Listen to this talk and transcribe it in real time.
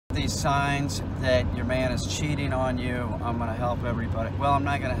these signs that your man is cheating on you. I'm going to help everybody. Well, I'm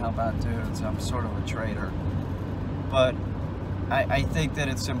not going to help out dudes. I'm sort of a traitor. But I think that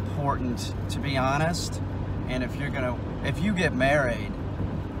it's important to be honest. And if you get married,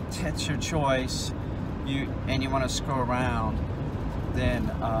 it's your choice. And you want to screw around,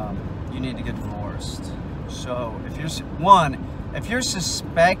 then you need to get divorced. So if you're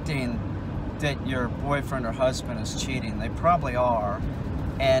suspecting that your boyfriend or husband is cheating, they probably are.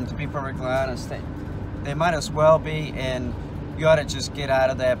 And to be perfectly honest, they might as well be, and you ought to just get out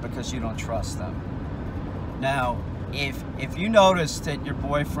of that because you don't trust them. Now, if you notice that your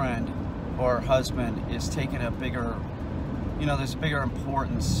boyfriend or husband is taking a bigger, there's a greater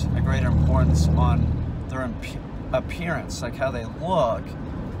importance on their appearance, like how they look,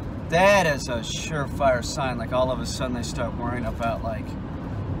 that is a surefire sign. Like all of a sudden they start worrying about, like,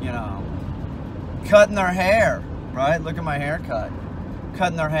 cutting their hair, right? Look at my haircut.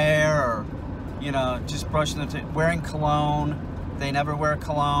 Cutting their hair, or just brushing their teeth, wearing cologne. They never wear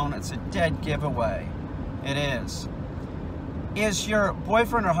cologne. It's a dead giveaway. It is. Is your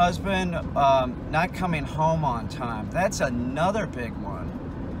boyfriend or husband not coming home on time? That's another big one.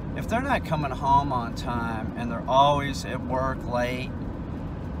 If they're not coming home on time and they're always at work late,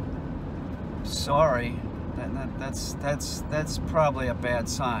 sorry, that's probably a bad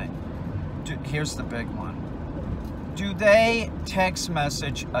sign. Here's the big one. Do they text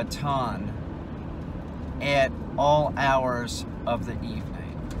message a ton at all hours of the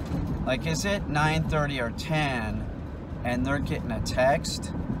evening? Like, is it 9:30 or 10 and they're getting a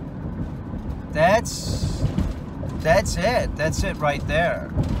text? That's it. That's it right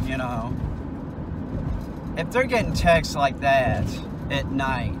there, If they're getting texts like that at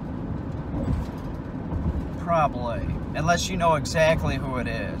night, probably, unless you know exactly who it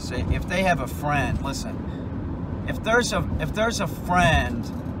is. If they have a friend, listen. If there's a friend,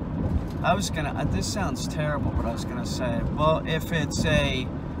 this sounds terrible, but I was gonna say, well, if it's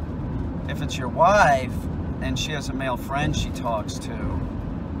your wife and she has a male friend she talks to,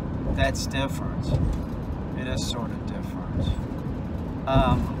 that's different. It is sort of different.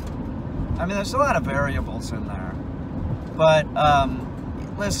 I mean, there's a lot of variables in there, but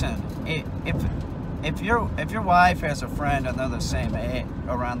listen, if your wife has a friend and they're the same age,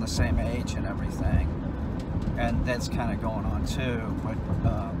 around the same age and everything, and that's kind of going on too, but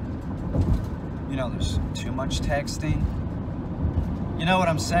there's too much texting. You know what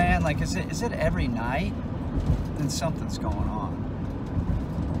I'm saying? Like, is it every night? Then something's going on.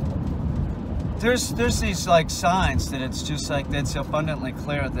 There's these like signs that it's just like, it's abundantly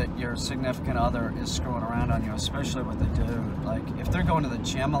clear that your significant other is screwing around on you, especially with a dude. Like, if they're going to the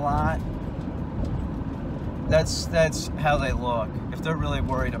gym a lot, that's how they look. If they're really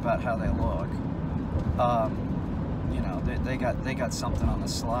worried about how they look, they got something on the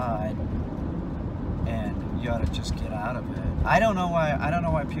slide, and you ought to just get out of it. I don't know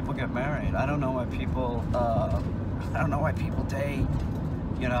why people get married. I don't know why people date.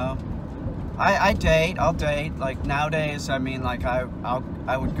 I'll date. Like, nowadays, I mean, like, I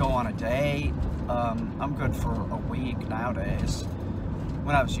would go on a date. I'm good for a week nowadays.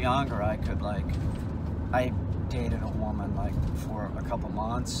 When I was younger, I dated a woman like for a couple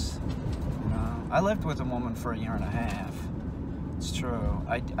months. I lived with a woman for 1.5 years. It's true.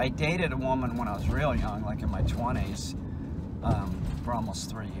 I dated a woman when I was real young, like in my 20s, for almost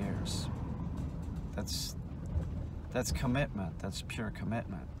 3 years. That's commitment. That's pure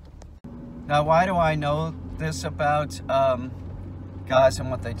commitment. Now, why do I know this about guys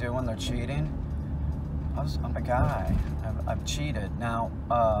and what they do when they're cheating? I'm a guy. I've cheated. Now,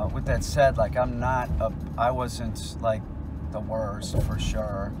 with that said, like, I wasn't like the worst, for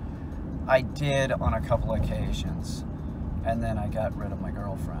sure. I did on a couple occasions, and then I got rid of my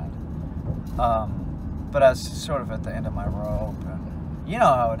girlfriend. But I was sort of at the end of my rope, and you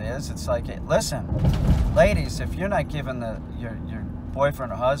know how it is. It's like, listen, ladies, if you're not giving your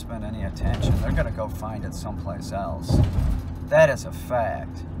boyfriend or husband any attention, they're gonna go find it someplace else. That is a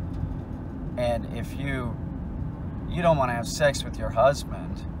fact. And if you don't want to have sex with your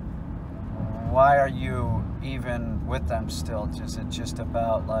husband, why are you even with them still? Is it just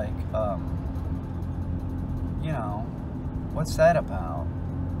about, like, what's that about?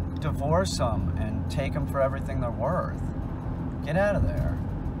 Divorce them and take them for everything they're worth. Get out of there.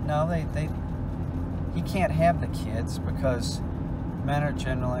 No, he can't have the kids because men are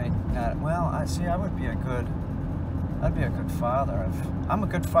generally not. Well, I would be a good father. I'm a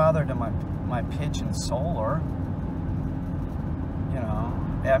good father to my pigeon Solar.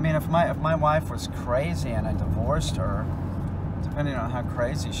 I mean, if my wife was crazy and I divorced her, depending on how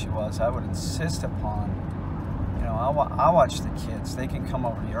crazy she was, I would insist upon, know, I'll watch the kids. They can come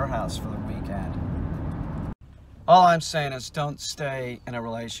over to your house for the weekend. All I'm saying is don't stay in a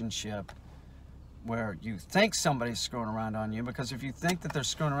relationship where you think somebody's screwing around on you, because if you think that they're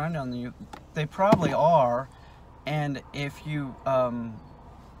screwing around on you, they probably are. And if you,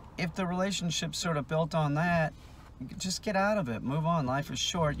 if the relationship's sort of built on that, just get out of it. Move on. Life is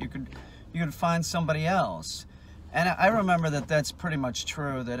short. You could find somebody else. And I remember that that's pretty much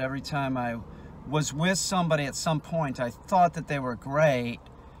true, that every time I was with somebody at some point, I thought that they were great.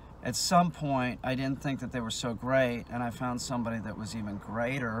 At some point, I didn't think that they were so great, and I found somebody that was even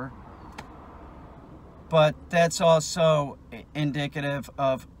greater. But that's also indicative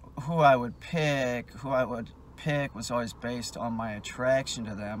of who I would pick. Who I would pick was always based on my attraction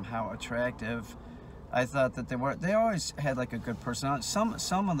to them, how attractive I thought that they were. They always had like a good personality. Some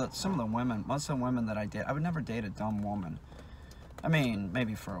of the women, most of the women that I date, I would never date a dumb woman. I mean,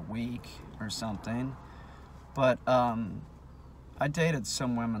 maybe for a week or something. But I dated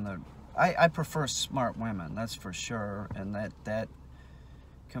some women that I prefer smart women, that's for sure, and that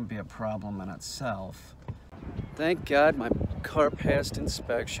can be a problem in itself. Thank God my car passed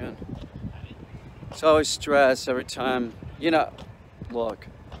inspection. It's always stress every time, you know, look,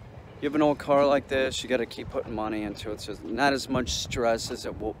 you have an old car like this, you got to keep putting money into it. So it's not as much stress as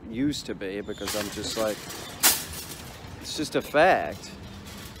it used to be, because I'm just like, it's just a fact.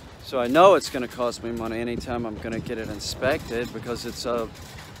 So I know it's going to cost me money anytime I'm going to get it inspected, because it's a,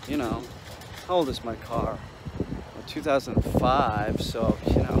 you know, how old is my car? 2005, so,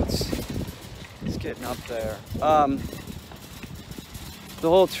 you know, it's getting up there. The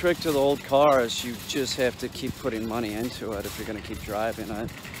whole trick to the old car is you just have to keep putting money into it if you're going to keep driving it.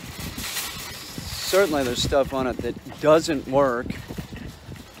 Certainly there's stuff on it that doesn't work,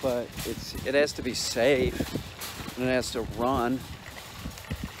 but it has to be safe, and it has to run.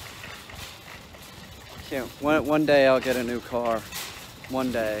 One day I'll get a new car.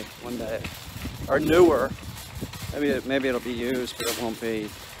 One day, or newer. Maybe it'll be used, but it won't be.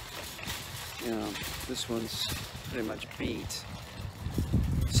 You know, this one's pretty much beat.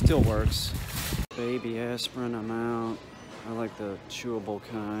 Still works. Baby aspirin, I'm out. I like the chewable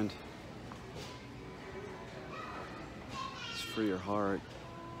kind. It's for your heart.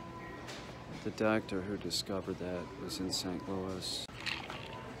 The doctor who discovered that was in St. Louis.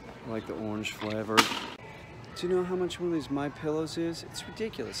 I like the orange flavored. Do you know how much one of these My Pillows is? It's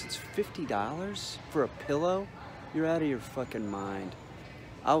ridiculous. It's $50 for a pillow? You're out of your fucking mind.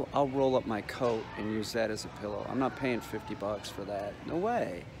 I'll roll up my coat and use that as a pillow. I'm not paying $50 for that. No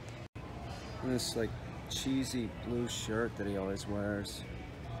way. And this like cheesy blue shirt that he always wears.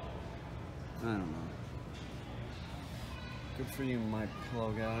 I don't know. Good for you, My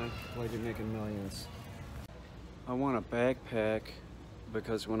Pillow guy. Like you're making millions. I want a backpack,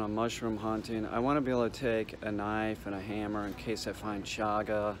 because when I'm mushroom hunting, I want to be able to take a knife and a hammer in case I find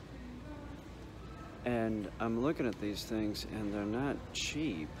chaga. And I'm looking at these things, and they're not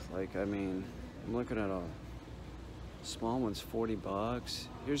cheap. Like, I mean, I'm looking at a small one's 40 bucks.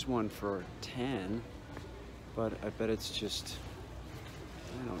 Here's one for 10, but I bet it's just,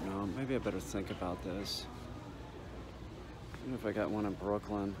 I don't know, maybe I better think about this. I don't know if I got one in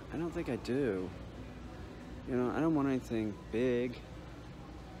Brooklyn. I don't think I do. You know, I don't want anything big.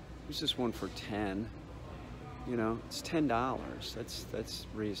 There's just one for 10. You know, it's $10. That's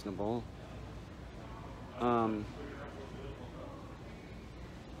reasonable.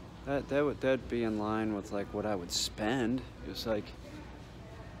 That'd be in line with like what I would spend. It was like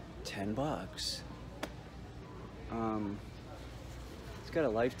 $10. It's got a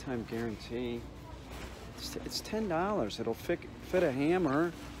lifetime guarantee. It's $10. It'll fit a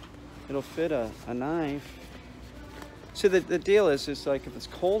hammer. It'll fit a knife. So the deal is like if it's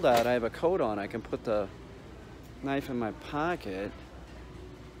cold out, I have a coat on. I can put the knife in my pocket.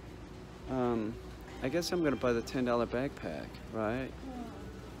 I guess I'm gonna buy the $10 backpack, right?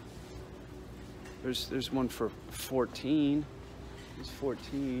 There's one for 14. It's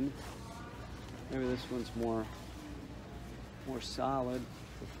 14. Maybe this one's more solid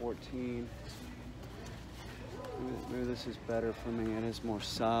for 14. Maybe this is better for me. It is more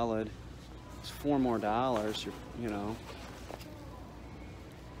solid. It's $4 more. You know.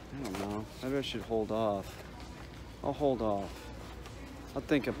 I don't know. Maybe I should hold off. I'll hold off. I'll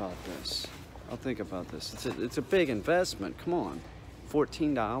think about this. It's a big investment. Come on,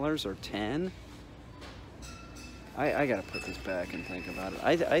 $14 or 10. I gotta put this back and think about it.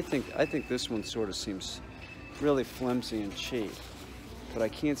 I think this one sort of seems really flimsy and cheap, but I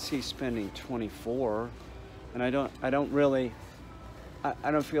can't see spending 24, and I don't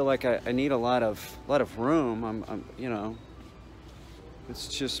feel like I need a lot of room. I'm you know, it's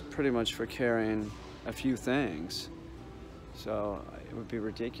just pretty much for carrying a few things. So it would be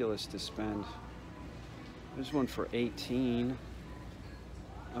ridiculous to spend. There's one for 18.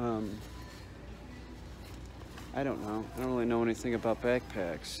 I don't know. I don't really know anything about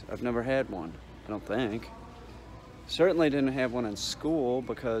backpacks. I've never had one, I don't think. Certainly didn't have one in school,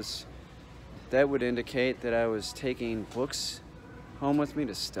 because that would indicate that I was taking books home with me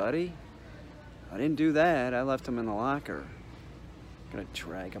to study. I didn't do that. I left them in the locker. I'm gonna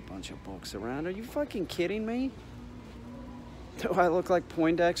drag a bunch of books around. Are you fucking kidding me? Do I look like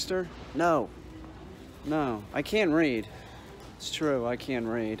Poindexter? No. No, I can't read. It's true, I can't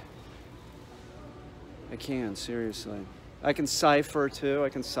read. I can, seriously. I can cipher too. I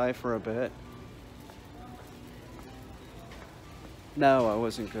can cipher a bit. No, I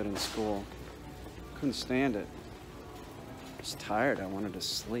wasn't good in school. Couldn't stand it. I was tired. I wanted to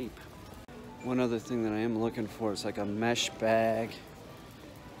sleep. One other thing that I am looking for is like a mesh bag.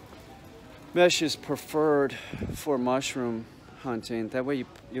 Mesh is preferred for mushroom hunting. That way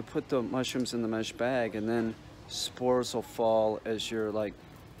you put the mushrooms in the mesh bag, and then spores will fall as you're like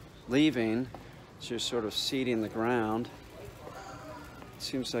leaving. So you're sort of seeding the ground. It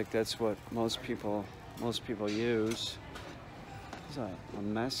seems like that's what most people use. This is a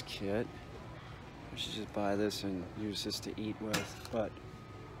mess kit. I should just buy this and use this to eat with. But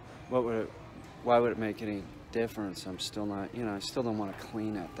why would it make any difference? I'm still not, I still don't want to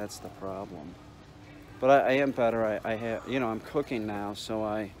clean it. That's the problem. But I am better. I have, I'm cooking now, so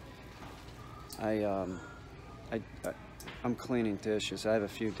I'm cleaning dishes. I have a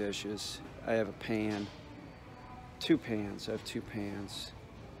few dishes. I have a pan, 2 pans. I have 2 pans.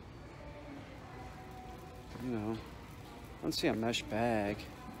 I don't see a mesh bag.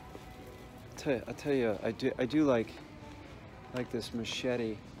 I tell you, I do like this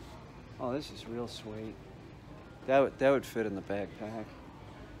machete. Oh, this is real sweet. That would fit in the backpack.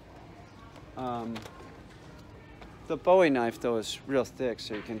 The Bowie knife though is real thick,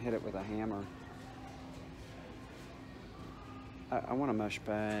 so you can hit it with a hammer. I want a mesh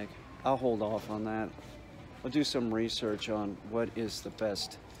bag. I'll hold off on that. I'll do some research on what is the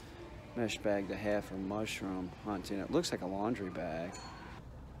best mesh bag to have for mushroom hunting. It looks like a laundry bag.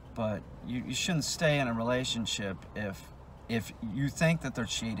 But you shouldn't stay in a relationship if you think that they're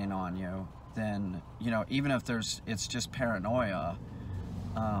cheating on you. Then, even if it's just paranoia,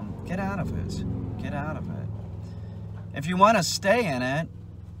 get out of it. Get out of it. If you want to stay in it,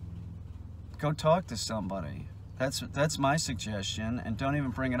 go talk to somebody. That's my suggestion, and don't even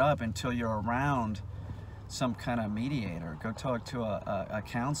bring it up until you're around some kind of mediator. Go talk to a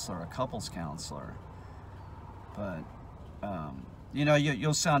counselor, a couples counselor. But,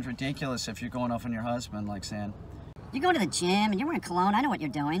 you'll sound ridiculous if you're going off on your husband, like saying, "You're going to the gym and you're wearing cologne. I know what you're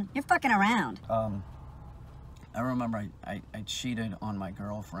doing. You're fucking around." I remember I cheated on my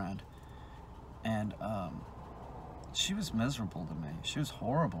girlfriend, and she was miserable to me. She was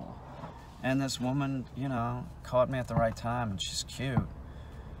horrible. And this woman, caught me at the right time, and she's cute.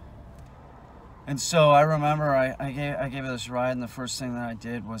 And so I remember I gave her this ride, and the first thing that I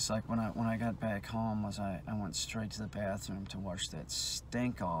did was, like, when I got back home, was I went straight to the bathroom to wash that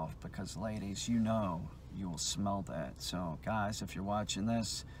stink off, because ladies, you will smell that. So guys, if you're watching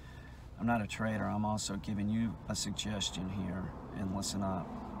this, I'm not a traitor. I'm also giving you a suggestion here, and listen up.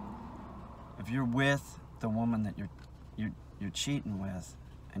 If you're with the woman that you're cheating with,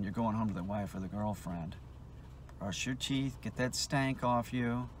 and you're going home to the wife or the girlfriend, brush your teeth, get that stank off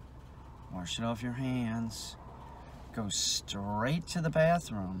you, wash it off your hands, go straight to the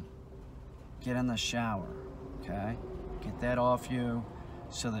bathroom, get in the shower, okay? Get that off you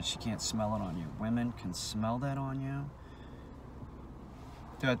so that she can't smell it on you. Women can smell that on you.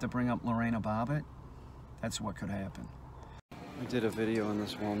 Do I have to bring up Lorena Bobbitt? That's what could happen. I did a video in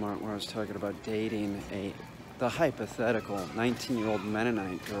this Walmart where I was talking about dating the hypothetical 19-year-old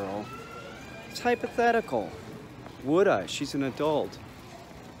Mennonite girl. It's hypothetical. Would I? She's an adult.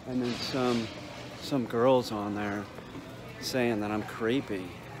 And then some girls on there saying that I'm creepy.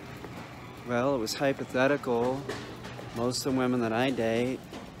 Well, it was hypothetical. Most of the women that I date,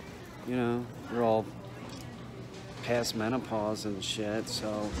 they're all past menopause and shit,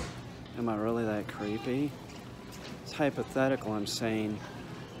 so am I really that creepy? It's hypothetical. I'm saying,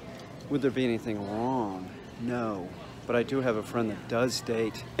 would there be anything wrong? No, but I do have a friend that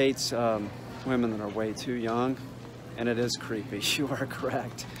dates women that are way too young, and it is creepy. You are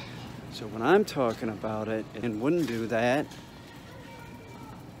correct. So when I'm talking about it, and wouldn't do that,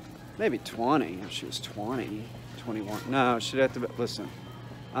 maybe 20, if she was 20, 21. No, she'd have to be, listen,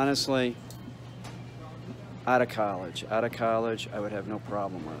 honestly, out of college, I would have no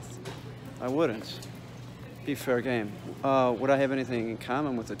problem with. I wouldn't. Be fair game. Would I have anything in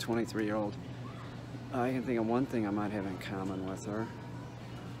common with a 23-year-old I can think of one thing I might have in common with her.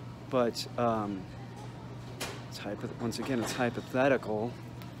 But once again, it's hypothetical,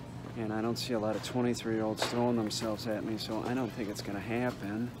 and I don't see a lot of 23-year-olds throwing themselves at me, so I don't think it's going to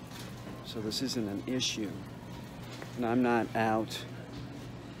happen. So this isn't an issue. And I'm not out,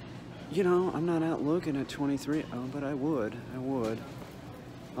 you know, I'm not out looking at 23. Oh, but I would.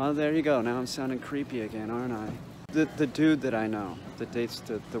 Oh, there you go. Now I'm sounding creepy again, aren't I? The dude that I know that dates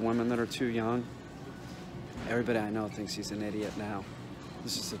the women that are too young, everybody I know thinks he's an idiot now.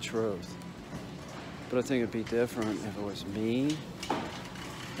 This is the truth. But I think it'd be different if it was me.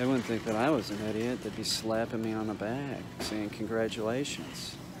 They wouldn't think that I was an idiot. They'd be slapping me on the back, saying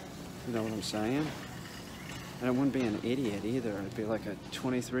congratulations. You know what I'm saying? And it wouldn't be an idiot either. It'd be like a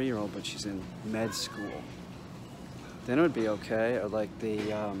 23-year-old, but she's in med school. Then it would be okay. Or like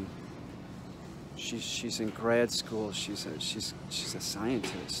she's in grad school. She's a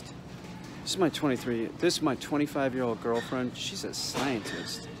scientist. This is my 25-year-old girlfriend. She's a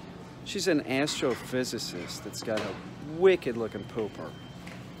scientist. She's an astrophysicist that's got a wicked-looking pooper.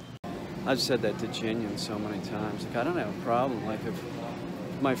 I've said that to Jinian so many times. Like, I don't have a problem. Like, if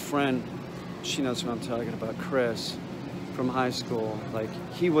my friend, she knows who I'm talking about, Chris, from high school, like,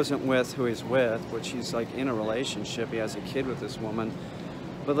 he wasn't with who he's with, which he's, like, in a relationship. He has a kid with this woman.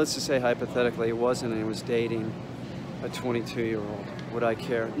 But let's just say, hypothetically, he wasn't, and he was dating a 22-year-old. Would I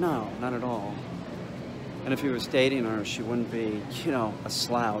care? No, not at all. And if he was dating her, she wouldn't be, you know, a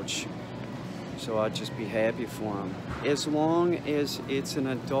slouch. So I'd just be happy for him. As long as it's an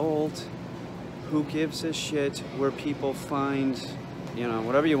adult, who gives a shit where people find, you know,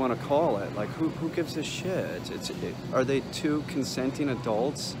 whatever you want to call it. Like, who gives a shit? Are they two consenting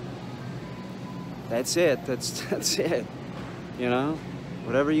adults? That's it. That's it. You know?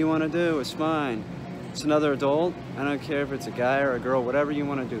 Whatever you want to do is fine. It's another adult. I don't care if it's a guy or a girl. Whatever you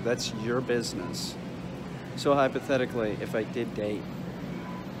want to do, that's your business. So hypothetically, if I did date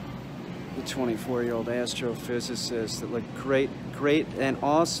the 24-year-old astrophysicist that looked great, and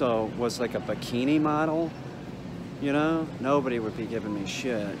also was like a bikini model, you know, nobody would be giving me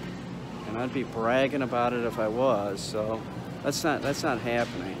shit. And I'd be bragging about it if I was, so that's not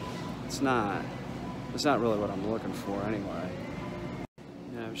happening. It's not really what I'm looking for anyway.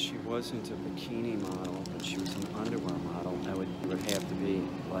 Now, if she wasn't a bikini model, but she was an underwear model, it would have to be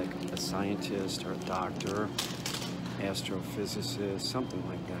like a scientist or a doctor, astrophysicist, something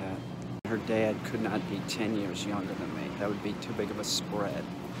like that. Her dad could not be 10 years younger than me. That would be too big of a spread.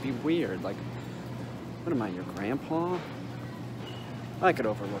 It'd be weird. Like, what am I, your grandpa? I could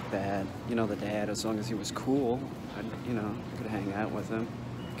overlook that. You know, the dad, as long as he was cool, I could hang out with him,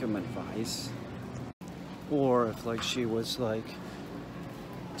 give him advice. Or if, like, she was, like,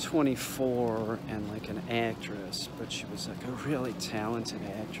 24 and, like, an actress, but she was, like, a really talented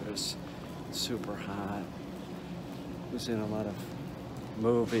actress, super hot, was in a lot of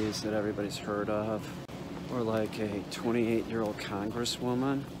movies that everybody's heard of. Or, like, a 28-year-old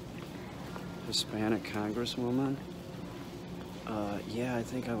congresswoman, Hispanic congresswoman. Yeah, I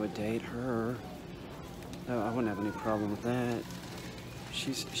think I would date her. I wouldn't have any problem with that.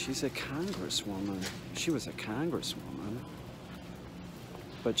 She's a congresswoman. She was a congresswoman.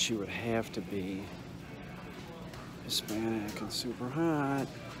 But she would have to be Hispanic and super hot.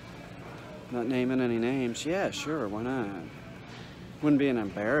 Not naming any names. Yeah, sure, why not? Wouldn't be an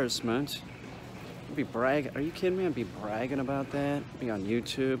embarrassment. I'd be bragging. Are you kidding me? I'd be bragging about that. I'd be on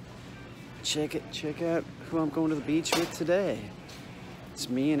YouTube. Check out who I'm going to the beach with today. It's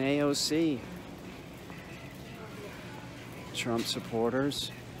me and AOC. Trump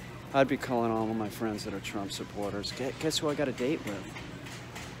supporters. I'd be calling all of my friends that are Trump supporters. Guess who I got a date with?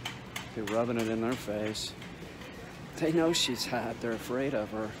 Be rubbing it in their face. They know she's hot. They're afraid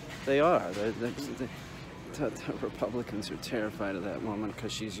of her. They are. The Republicans are terrified of that woman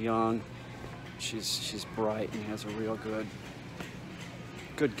because she's young. She's bright and has a real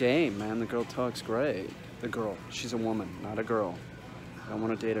good game, man. The girl talks great. The girl. She's a woman, not a girl. If I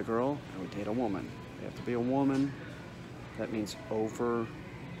want to date a girl, I would date a woman. They have to be a woman. That means over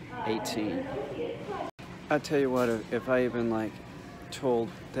 18. I tell you what, if I even like told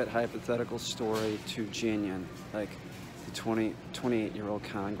that hypothetical story to Jinian, like the 28-year-old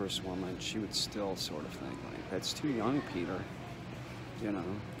congresswoman, she would still sort of think like, that's too young, Peter. You know,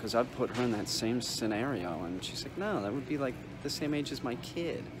 because I've put her in that same scenario, and she's like, no, that would be like the same age as my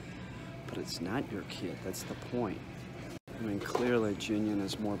kid. But it's not your kid, that's the point. I mean, clearly Jinian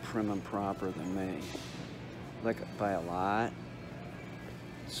is more prim and proper than me. Like, by a lot.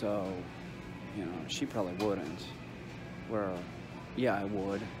 So, you know, she probably wouldn't. Where, yeah, I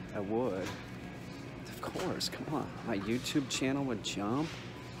would. Of course, come on. My YouTube channel would jump.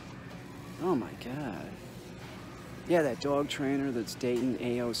 Oh my God. Yeah, that dog trainer that's dating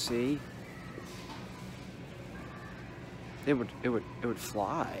AOC. It would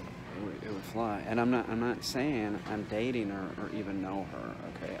fly. It would fly. And I'm not saying I'm dating her or even know her.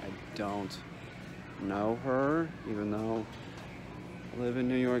 Okay, I don't know her, even though I live in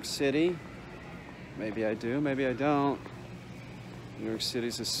New York City. Maybe I do, maybe I don't. New York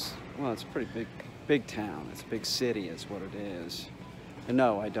City's well, it's a pretty big town. It's a big city is what it is. And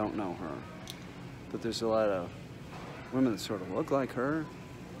no, I don't know her. But there's a lot of women that sort of look like her.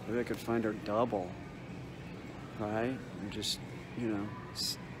 Maybe I could find her double, right? And just, you know,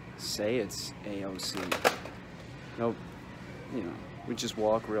 say it's AOC. No, you know, we just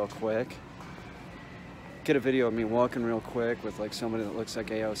walk real quick. Get a video of me walking real quick with like somebody that looks like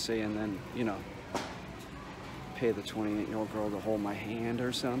AOC, and then, you know, pay the 28-year-old girl to hold my hand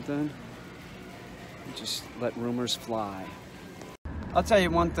or something. And just let rumors fly. I'll tell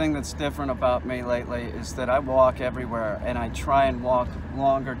you one thing that's different about me lately is that I walk everywhere, and I try and walk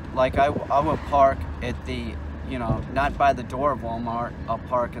longer. Like I will park at the, you know, not by the door of Walmart. I'll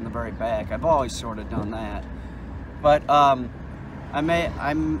park in the very back. I've always sort of done that. But I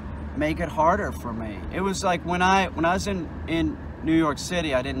make it harder for me. It was like when I was in New York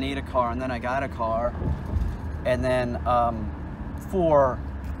City, I didn't need a car, and then I got a car, and then I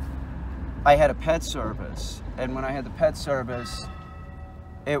had a pet service, and when I had the pet service,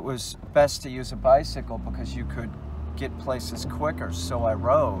 it was best to use a bicycle because you could get places quicker, so I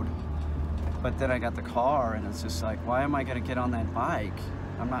rode. But then I got the car, and it's just like, why am I going to get on that bike?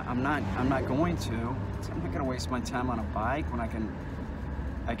 I'm not going to. I'm not going to waste my time on a bike when I can,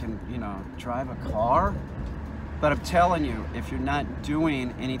 you know, drive a car. But I'm telling you, if you're not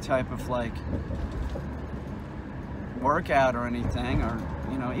doing any type of like workout or anything, or,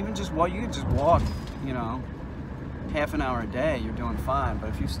 you know, even just walk, you can just walk, you know, half an hour a day, you're doing fine. But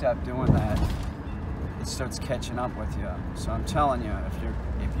if you stop doing that, it starts catching up with you. So I'm telling you,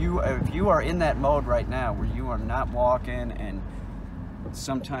 if you are in that mode right now where you are not walking, and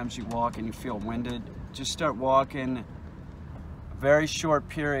sometimes you walk and you feel winded, just start walking a very short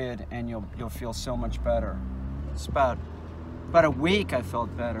period, and you'll feel so much better. It's about a week I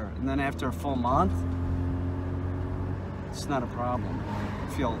felt better, and then after a full month, it's not a problem. I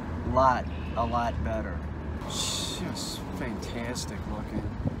feel a lot better. She was fantastic looking.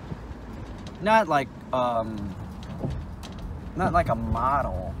 Not like a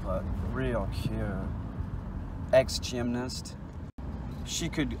model, but real cute. Ex-gymnast. She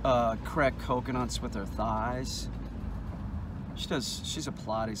could crack coconuts with her thighs. She's a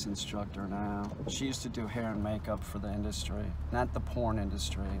Pilates instructor now. She used to do hair and makeup for the industry, not the porn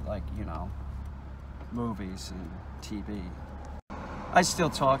industry, like, you know, movies and TV. I still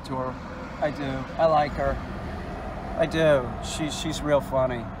talk to her. I do. I like her. I do. She's real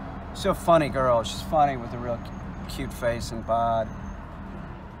funny. She's a funny girl. She's funny with a real cute face and bod.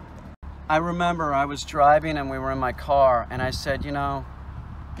 I remember I was driving and we were in my car, and I said, you know,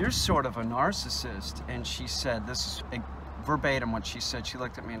 you're sort of a narcissist. And she said, this is verbatim what she said. She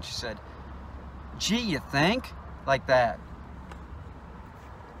looked at me and she said, gee, you think? Like that.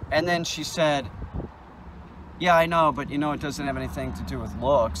 And then she said, yeah, I know, but you know, it doesn't have anything to do with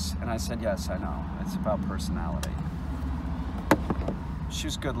looks. And I said, yes, I know. It's about personality. She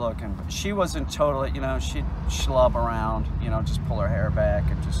was good looking, but she wasn't totally, you know, she'd schlub around, you know, just pull her hair back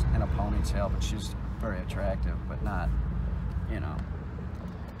and just in a ponytail, but she's very attractive, but not, you know.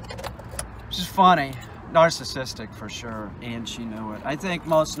 She's funny, narcissistic for sure, and she knew it. I think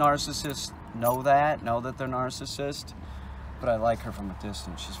most narcissists know that they're narcissists, but I like her from a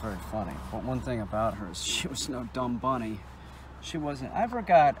distance. She's very funny. But one thing about her is she was no dumb bunny. She wasn't. I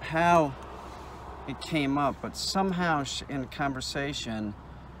forgot how it came up, but somehow in conversation,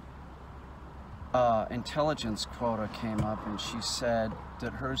 intelligence quota came up, and she said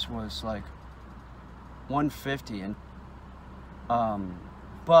that hers was like 150, and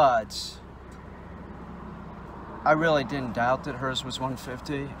but I really didn't doubt that hers was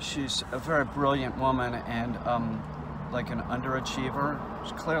 150. She's a very brilliant woman, and like an underachiever.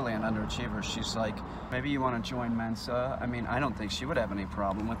 She's clearly an underachiever. She's like, maybe you want to join Mensa. I mean, I don't think she would have any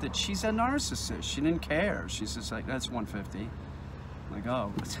problem with it. She's a narcissist. She didn't care. She's just like, that's 150. I'm like,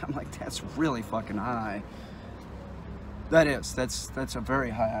 oh. I'm like, that's really fucking high. That's a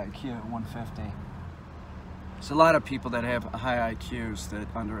very high IQ, 150. There's a lot of people that have high IQs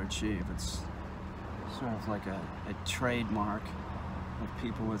that underachieve. It's sort of like a trademark of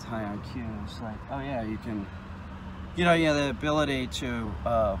people with high IQs. Like, oh yeah, you can, you know, the ability to,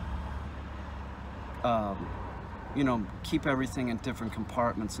 you know, keep everything in different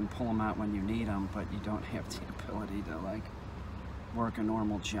compartments and pull them out when you need them, but you don't have the ability to, like, work a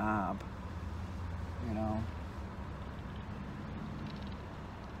normal job. you know.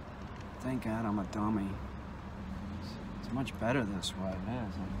 Thank God I'm a dummy. It's much better this way. It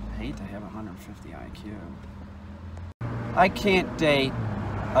is. I hate to have 150 IQ. I can't date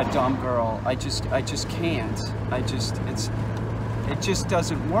a dumb girl. I just can't. It just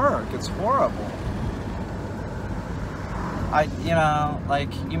doesn't work. It's horrible. You know,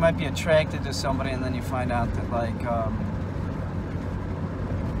 like, you might be attracted to somebody and then you find out that, like,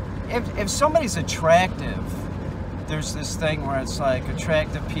 if somebody's attractive, there's this thing where it's like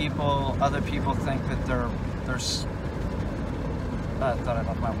attractive people, other people think that they're I thought I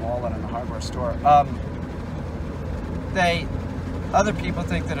left my wallet in the hardware store. Other people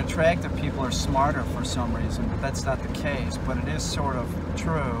think that attractive people are smarter for some reason, but that's not the case. But it is sort of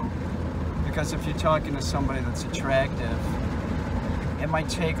true, because if you're talking to somebody that's attractive, it might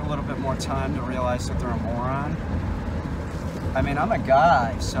take a little bit more time to realize that they're a moron. I mean, I'm a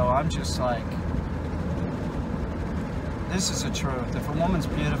guy, so I'm just like, this is the truth. If a woman's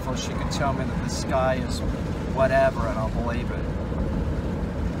beautiful, she could tell me that the sky is whatever, and I'll believe it.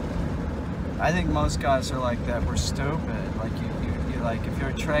 I think most guys are like that. We're stupid. Like, you like, if you're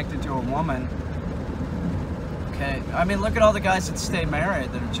attracted to a woman, okay, I mean, look at all the guys that stay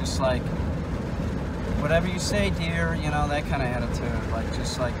married that are just like, whatever you say, dear, you know, that kind of attitude. Like,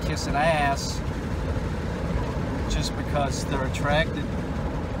 just like kissing ass just because they're attracted,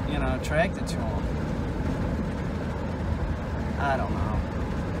 you know, attracted to them. I don't know.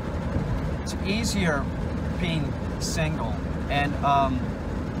 It's easier being single. And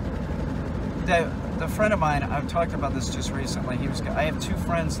the friend of mine, I've talked about this just recently. I have two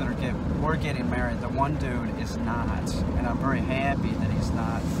friends that were getting married. The one dude is not, and I'm very happy that he's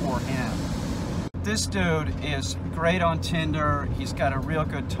not for him. This dude is great on Tinder. He's got a real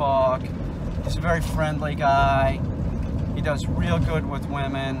good talk. He's a very friendly guy. He does real good with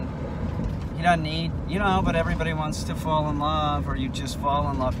women. He doesn't need, you know, but everybody wants to fall in love, or you just fall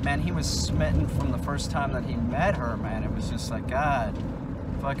in love. Man, he was smitten from the first time that he met her, man. It was just like, God,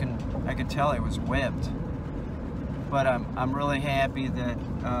 fucking, I could tell he was whipped. But I'm really happy that,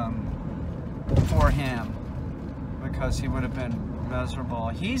 for him, because he would have been miserable.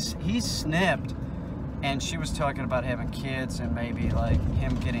 He's snipped, and she was talking about having kids and maybe like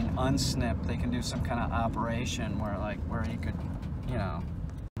him getting unsnipped. They can do some kind of operation where he could, you know.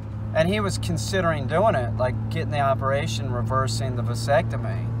 And he was considering doing it, like getting the operation, reversing the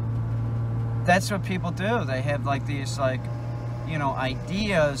vasectomy. That's what people do. They have like these, like, you know,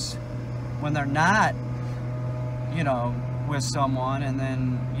 ideas when they're not, you know, with someone, and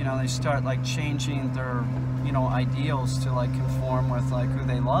then, you know, they start like changing their, you know, ideals to like conform with like who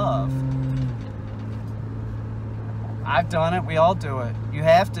they love. I've done it. We all do it. You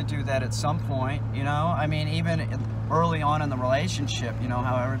have to do that at some point, you know? I mean, even early on in the relationship, you know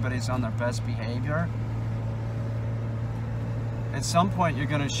how everybody's on their best behavior? At some point, you're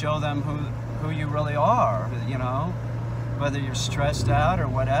going to show them who you really are, you know? Whether you're stressed out or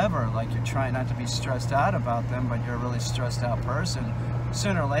whatever, like you're trying not to be stressed out about them, but you're a really stressed out person.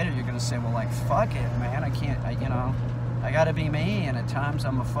 Sooner or later, you're going to say, well, like, fuck it, man. I can't, you know, I got to be me, and at times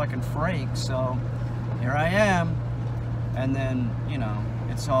I'm a fucking freak, so here I am. And then, you know,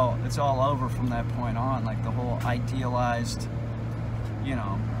 it's all over from that point on. Like the whole idealized, you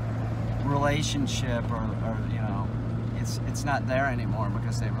know, relationship, or you know, it's not there anymore,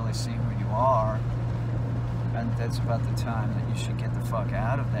 because they really see who you are. And that's about the time that you should get the fuck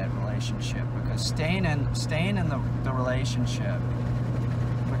out of that relationship, because staying in the relationship,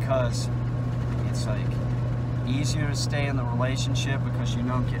 because it's like easier to stay in the relationship because you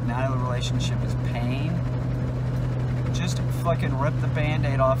know getting out of the relationship is pain. Just fucking rip the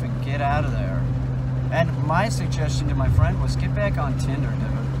Band-Aid off and get out of there. And my suggestion to my friend was, get back on Tinder,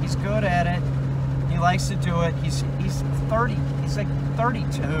 dude. He's good at it. He likes to do it. He's 30. He's like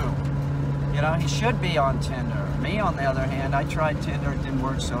 32. You know, he should be on Tinder. Me, on the other hand, I tried Tinder. It didn't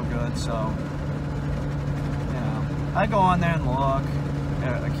work so good, so, you know, I go on there and look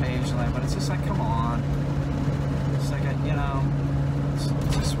occasionally, but it's just like, come on. It's like, you know, it's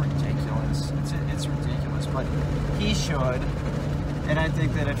just ridiculous. It's ridiculous, but he should, and I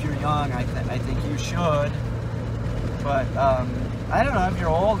think that if you're young, I think you should, but I don't know, if you're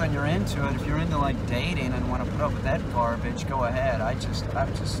old and you're into it, if you're into like dating and want to put up with that garbage, go ahead. I'm just,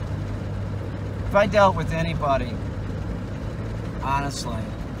 if I dealt with anybody, honestly,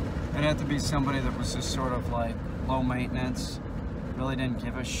 it'd have to be somebody that was just sort of like low maintenance, really didn't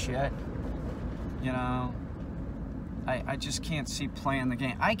give a shit, you know. I just can't see playing the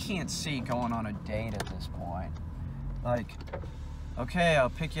game. I can't see going on a date at this point. Like, okay, I'll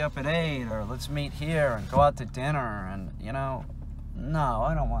pick you up at 8, or let's meet here and go out to dinner, and, you know, no,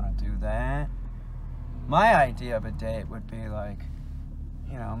 I don't want to do that. My idea of a date would be like,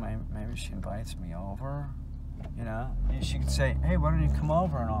 you know, maybe she invites me over, you know. She could say, hey, why don't you come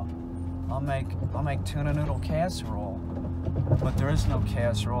over and I'll make tuna noodle casserole. But there is no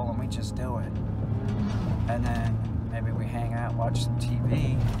casserole and we just do it. And then maybe we hang out, watch some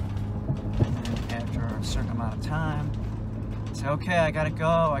TV, and after a certain amount of time, say, okay, I gotta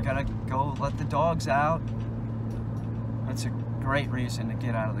go let the dogs out. That's a great reason to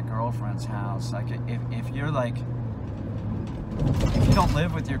get out of the girlfriend's house. Like, if you're like, if you don't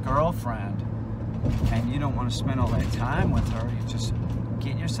live with your girlfriend and you don't want to spend all that time with her, you just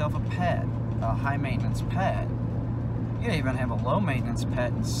get yourself a pet, a high-maintenance pet. You can even have a low-maintenance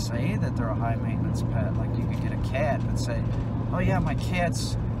pet and say that they're a high-maintenance pet. Like, you could get a cat and say, oh yeah, my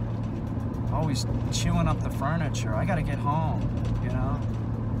cat's always chewing up the furniture. I gotta get home, you know?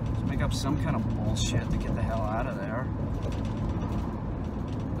 Just make up some kind of bullshit to get the hell out of there.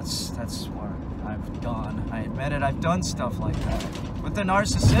 That's what I've done. I admit it, I've done stuff like that. With the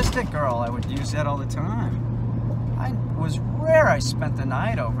narcissistic girl, I would use that all the time. It was rare I spent the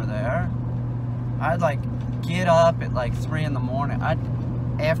night over there. I'd like get up at like 3 in the morning.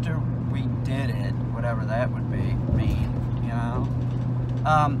 After we did it, whatever that would be, mean, you know?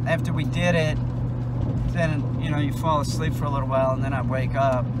 After we did it, then, you know, you fall asleep for a little while and then I wake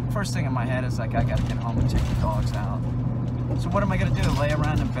up. First thing in my head is like, I gotta get home and take the dogs out. So what am I gonna do, lay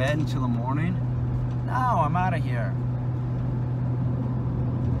around in bed until the morning? No, I'm out of here.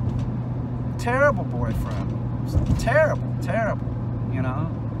 Terrible boyfriend. Terrible, terrible, you know?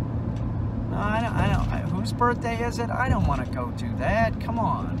 No, I don't, whose birthday is it? I don't want to go do that. Come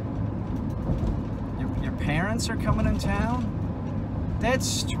on. Your parents are coming in town? That's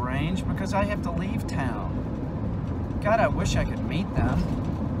strange because I have to leave town. God, I wish I could meet them.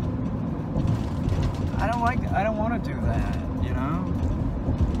 I don't want to do that, you know?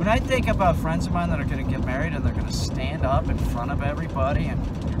 When I think about friends of mine that are going to get married and they're going to stand up in front of everybody and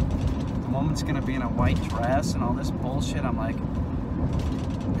the woman's going to be in a white dress and all this bullshit, I'm like,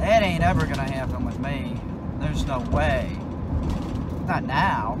 that ain't ever going to happen with me. There's no way. Not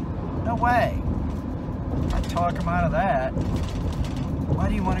now. No way. I'd talk them out of that. Why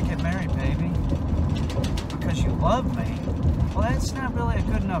do you want to get married, baby? Because you love me? Well, that's not really a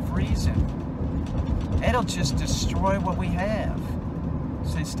good enough reason. It'll just destroy what we have.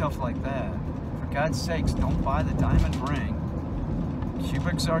 Say stuff like that. For God's sakes, don't buy the diamond ring.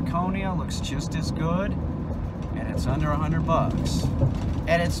 Cubic zirconia looks just as good, and it's under $100.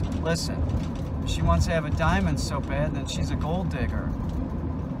 And it's, listen, if she wants to have a diamond so bad, then she's a gold digger.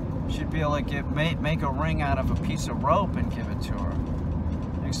 She'd be able to make a ring out of a piece of rope and give it to her.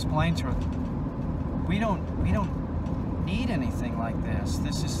 Explain to her, we don't need anything like this.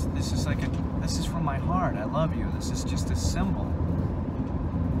 This is from my heart. I love you. This is just a symbol.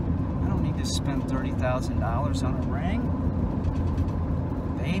 I don't need to spend $30,000 on a ring.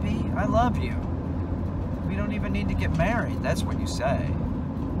 Baby, I love you. We don't even need to get married. That's what you say.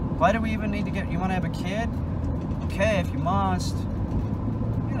 Why do we even need to get... You want to have a kid? Okay, if you must.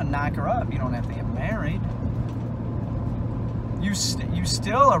 You're going to knock her up. You don't have to get married. You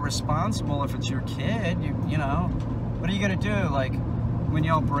still are responsible if it's your kid. You know. What are you going to do? Like, when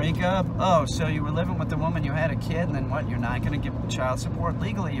y'all break up? Oh, so you were living with the woman, you had a kid, and then what? You're not going to give child support?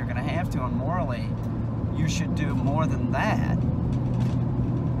 Legally, you're going to have to, and morally, you should do more than that.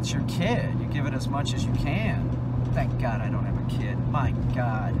 It's your kid. You give it as much as you can. Thank God I don't have a kid. My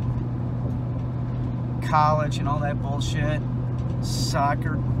God. College and all that bullshit.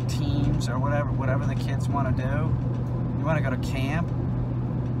 Soccer teams or whatever the kids want to do. You want to go to camp?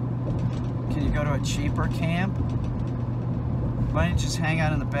 Can you go to a cheaper camp? Why don't you just hang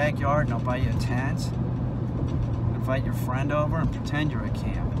out in the backyard and I'll buy you a tent? Invite your friend over and pretend you're at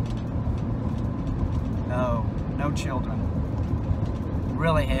camp. No children.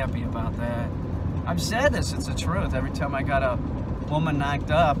 Really happy about that. I've said this, it's the truth. Every time I got a woman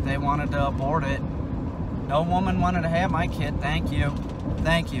knocked up, they wanted to abort it. No woman wanted to have my kid. Thank you.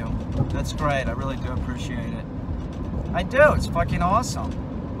 Thank you. That's great. I really do appreciate it. I do. It's fucking awesome.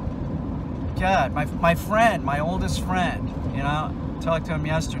 God, my friend, my oldest friend, you know, talked to him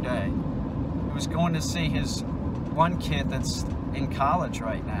yesterday. He was going to see his one kid that's in college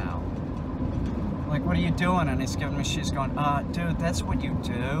right now. Like, what are you doing? And he's giving me, she's going, dude, that's what you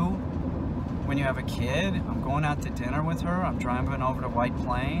do when you have a kid. I'm going out to dinner with her. I'm driving over to White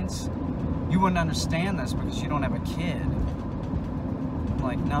Plains. You wouldn't understand this because you don't have a kid. I'm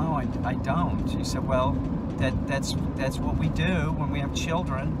like, no, I don't. She said, well, that's what we do when we have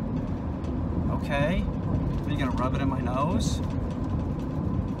children. Okay. Are you going to rub it in my nose? I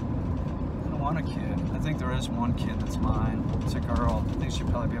don't want a kid. I think there is one kid that's mine. It's a girl. I think she'd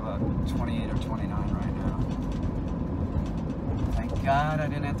probably be about 28 or 29 right now. Thank God I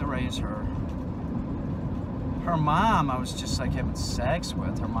didn't have to raise her. Her mom, I was just like having sex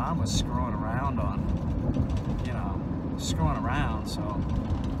with. Her mom was screwing around on, you know, screwing around, so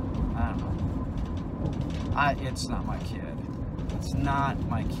I don't know. It's not my kid. It's not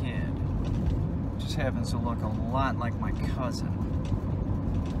my kid. It just happens to look a lot like my cousin.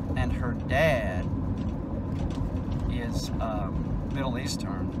 And her dad is Middle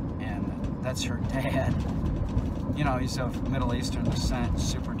Eastern, and that's her dad. You know, he's of Middle Eastern descent,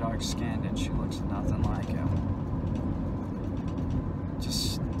 super dark skinned, and she looks nothing like him.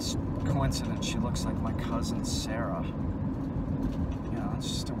 Just coincidence, she looks like my cousin Sarah. You know, it's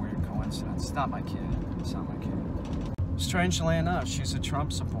just a weird coincidence. It's not my kid. It's not my kid. Strangely enough, she's a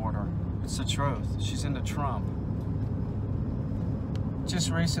Trump supporter. It's the truth. She's into Trump.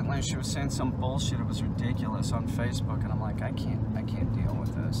 Just recently, she was saying some bullshit. It was ridiculous on Facebook, and I'm like, I can't deal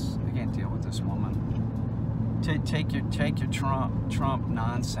with this. I can't deal with this woman. Take your Trump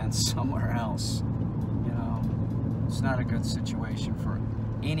nonsense somewhere else. You know, it's not a good situation for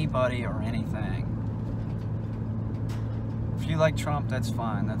anybody or anything. If you like Trump, that's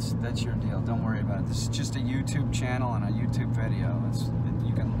fine. That's your deal. Don't worry about it. This is just a YouTube channel and a YouTube video.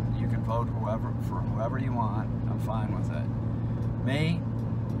 You can vote for whoever you want. I'm fine with it. Me,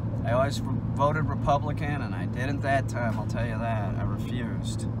 I always voted Republican, and I didn't that time, I'll tell you that. I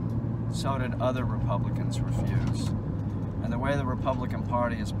refused. So did other Republicans refuse. And the way the Republican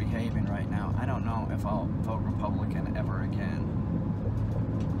Party is behaving right now, I don't know if I'll vote Republican ever again.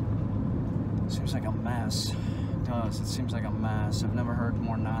 Seems like a mess. It does. It seems like a mess. I've never heard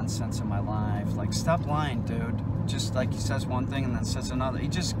more nonsense in my life. Like, stop lying, dude. Just like he says one thing and then says another. He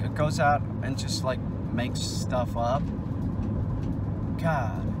just goes out and just like makes stuff up.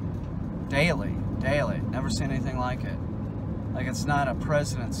 God. Daily. Never seen anything like it. Like, it's not a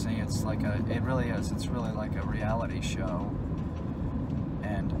presidency, it's like it really is. It's really like a reality show.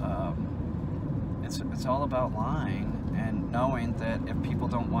 And it's all about lying and knowing that if people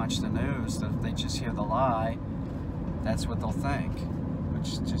don't watch the news, that if they just hear the lie, that's what they'll think.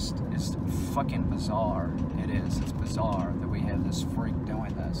 Which just is fucking bizarre. It is. It's bizarre that we have this freak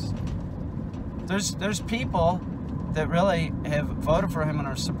doing this. There's people that really have voted for him and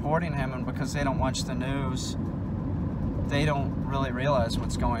are supporting him, and because they don't watch the news, they don't really realize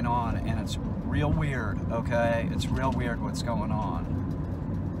what's going on, and it's real weird, okay? It's real weird what's going on.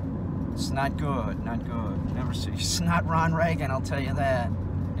 It's not good, not good. Never see. It's not Ron Reagan, I'll tell you that.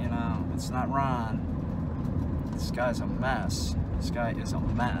 You know, it's not Ron. This guy's a mess. This guy is a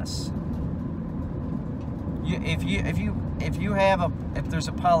mess. If there's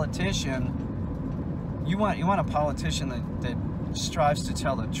a politician, you want a politician that strives to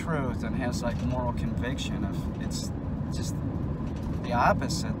tell the truth and has like moral conviction. If it's just the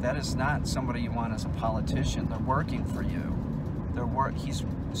opposite, that is not somebody you want as a politician. They're working for you. He's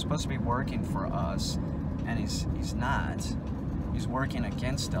supposed to be working for us, and he's not. He's working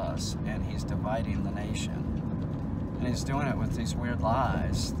against us, and he's dividing the nation. And he's doing it with these weird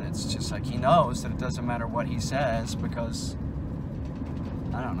lies. It's just like he knows that it doesn't matter what he says because,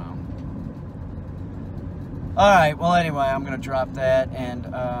 I don't know. Alright, well anyway, I'm going to drop that, and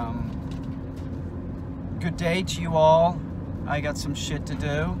good day to you all. I got some shit to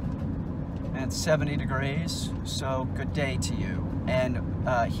do, and it's 70 degrees, so good day to you. And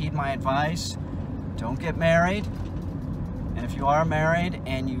heed my advice, don't get married. And if you are married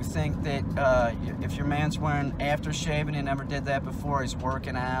and you think that if your man's wearing aftershave and he never did that before, he's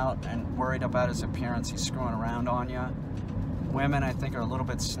working out and worried about his appearance, he's screwing around on you. Women, I think, are a little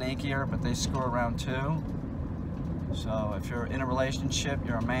bit sneakier, but they screw around too. So if you're in a relationship,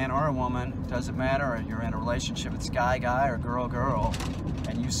 you're a man or a woman, it doesn't matter, or you're in a relationship, it's guy or girl,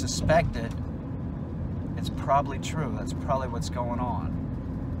 and you suspect it, it's probably true. That's probably what's going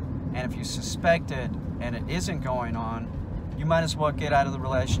on. And if you suspect it and it isn't going on, you might as well get out of the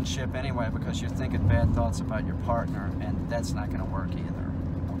relationship anyway, because you're thinking bad thoughts about your partner, and that's not going to work either,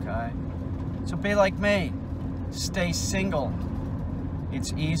 okay? So be like me. Stay single.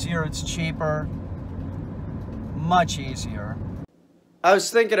 It's easier, it's cheaper, much easier. I was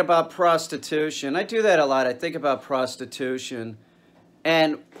thinking about prostitution. I do that a lot. I think about prostitution.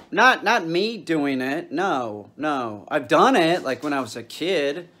 And not me doing it. No. I've done it, like when I was a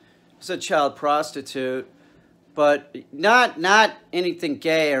kid. I was a child prostitute. But not anything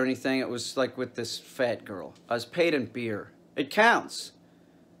gay or anything. It was like with this fat girl. I was paid in beer. It counts.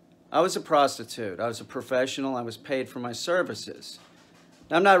 I was a prostitute. I was a professional. I was paid for my services.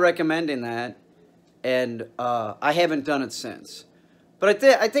 Now, I'm not recommending that. And I haven't done it since. But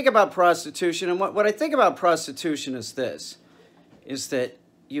I think about prostitution, and what I think about prostitution is this, is that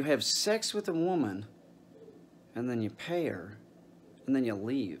you have sex with a woman, and then you pay her, and then you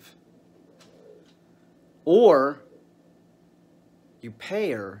leave. Or you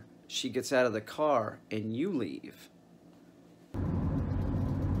pay her, she gets out of the car, and you leave.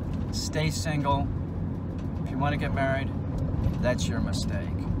 Stay single. If you want to get married, that's your mistake.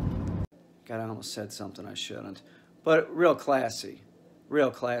 God, I almost said something I shouldn't. But real classy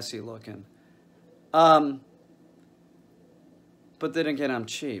looking. But then again, I'm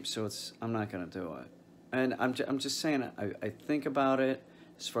cheap, so I'm not gonna do it. And I'm just saying, I think about it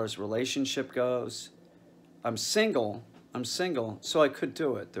as far as relationship goes. I'm single, so I could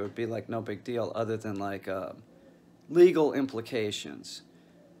do it. There would be like no big deal other than like legal implications.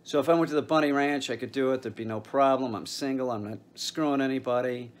 So if I went to the Bunny Ranch, I could do it. There'd be no problem. I'm single. I'm not screwing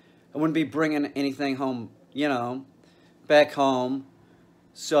anybody. I wouldn't be bringing anything home, you know, back home.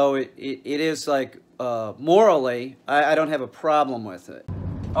 So it is like, morally, I don't have a problem with it.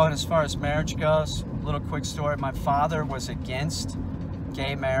 Oh, and as far as marriage goes, little quick story. My father was against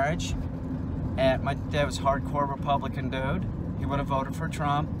gay marriage. And my dad was a hardcore Republican dude. He would have voted for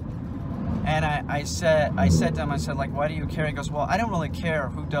Trump. And I said to him, I said, like, why do you care? He goes, well, I don't really care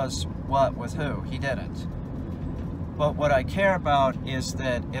who does what with who. He didn't. But what I care about is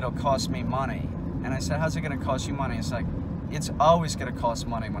that it'll cost me money. And I said, how's it going to cost you money? It's like, it's always going to cost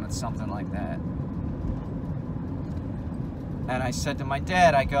money when it's something like that. And I said to my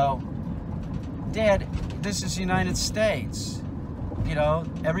dad, I go, Dad, this is the United States. You know,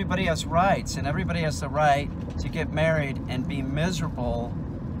 everybody has rights, and everybody has the right to get married and be miserable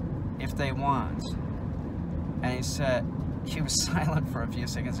if they want. And he was silent for a few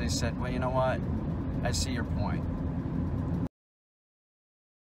seconds. He said, well, you know what? I see your point.